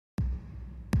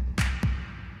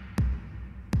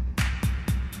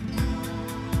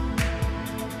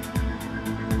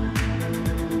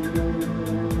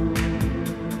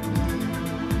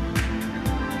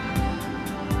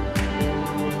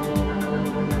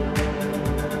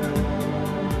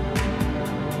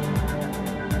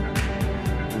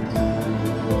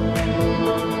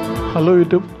Hello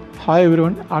YouTube. Hi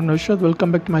everyone, I'm Naushad.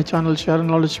 Welcome back to my channel Share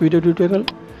Knowledge video tutorial.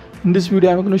 In this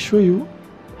video I'm going to show you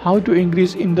how to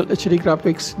increase Intel HD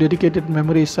graphics dedicated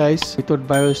memory size without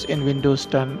BIOS in Windows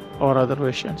 10 or other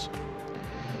versions.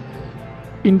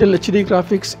 Intel HD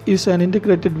graphics is an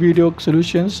integrated video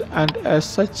solutions, and as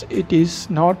such it is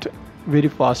not very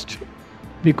fast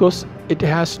because it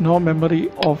has no memory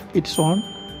of its own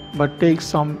but takes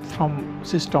some from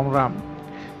system RAM.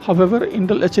 However,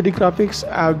 Intel HD graphics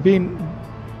have been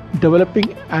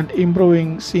developing and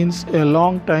improving since a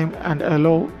long time and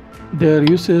allow their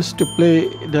users to play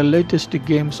the latest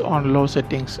games on low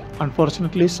settings.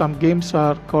 Unfortunately, some games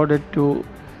are coded to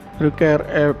require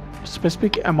a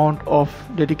specific amount of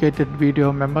dedicated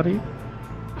video memory,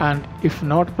 and if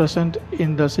not present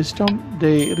in the system,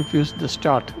 they refuse the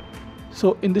start.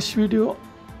 So in this video,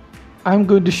 I'm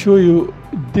going to show you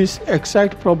this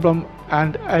exact problem,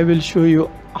 and I will show you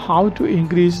how to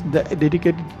increase the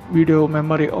dedicated video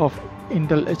memory of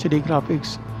Intel HD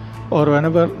graphics, or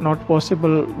whenever not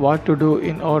possible, what to do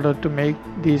in order to make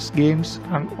these games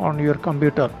run on your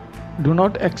computer. Do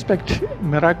not expect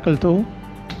miracle though.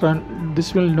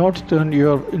 This will not turn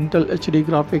your Intel HD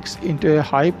graphics into a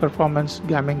high performance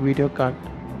gaming video card.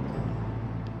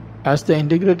 As the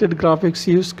integrated graphics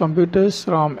use computers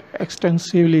RAM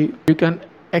extensively, you can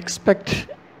expect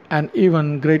an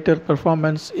even greater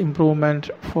performance improvement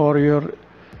for your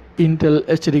Intel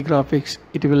HD graphics.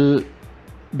 It will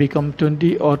become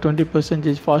 20 or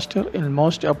 20% faster in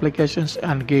most applications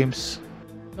and games.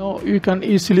 Now you can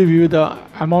easily view the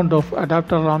amount of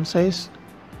adapter RAM size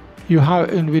you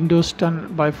have in Windows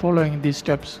 10 by following these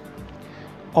steps.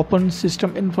 Open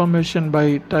system information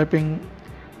by typing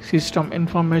system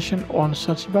information on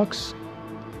search box.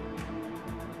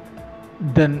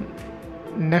 Then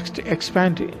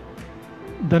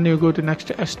you go to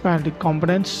next expand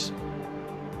components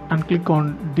and click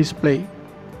on display.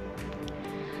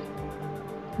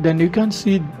 Then you can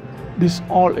see this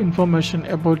all information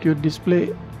about your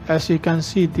display. As you can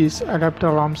see, this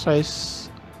adapter RAM size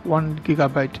 1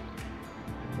 GB.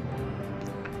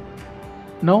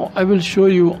 Now I will show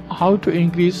you how to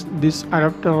increase this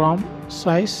adapter RAM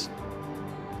size.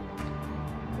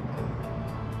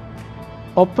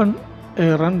 Open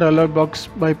a run dialog box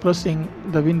by pressing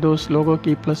the Windows logo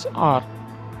key plus R.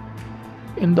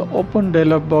 In the open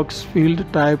dialog box field,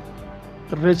 type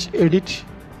regedit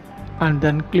and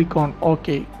then click on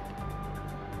OK.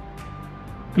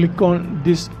 Click on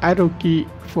this arrow key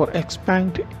for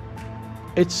expand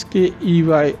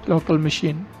HKEY local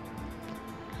machine.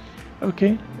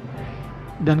 Okay,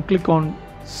 then click on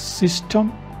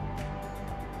system,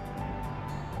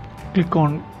 click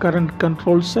on current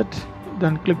control set,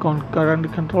 then click on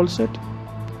current control set.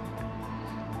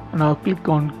 Now click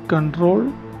on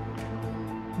control,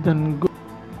 then go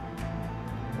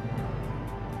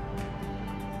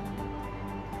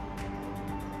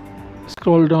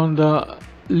scroll down the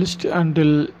list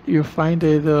until you find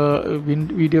the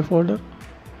video folder.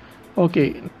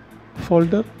 Okay,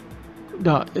 folder.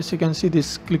 As you can see,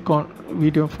 this click on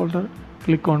video folder,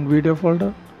 click on video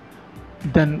folder,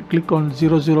 then click on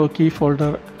 00 key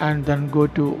folder and then go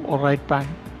to right pan.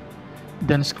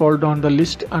 Then scroll down the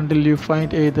list until you find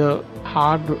the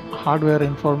hardware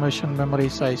information memory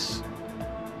size.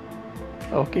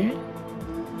 Okay,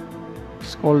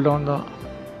 scroll down the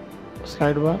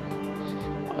slide bar.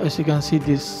 As you can see,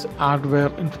 this hardware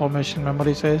information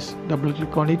memory size, double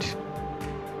click on it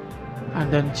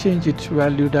and then change its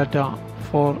value data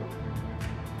for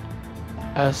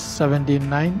as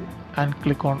 79 and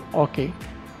click on OK.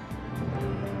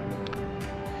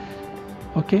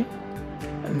 Okay,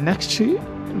 next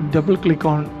double click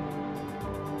on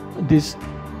this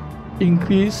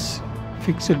increase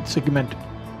fixed segment.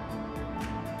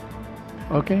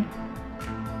 Okay,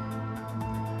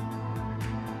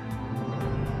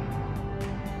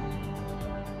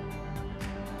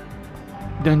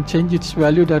 then change its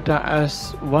value data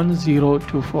as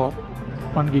 1024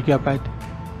 1 GB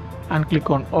and click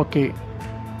on OK.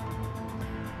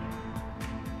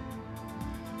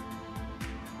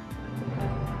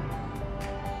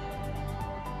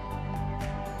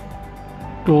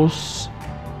 Close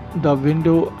the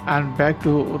window and back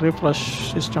to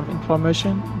refresh system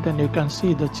information. Then you can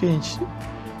see the change.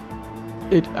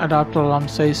 Its adapter RAM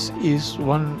size is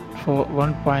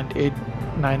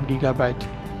 1.89 GB.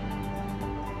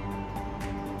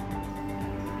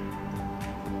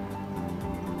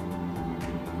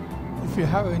 If you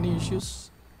have any issues,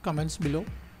 comments below.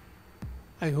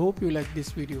 I hope you like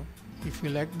this video. If you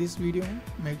like this video,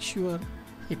 make sure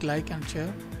hit like and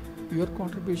share. Your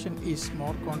contribution is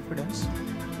more confidence.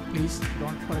 Please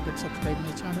don't forget to subscribe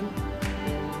my channel.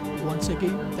 Once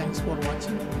again, thanks for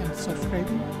watching and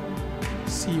subscribing.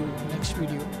 See you next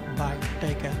video. Bye.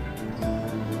 Take care.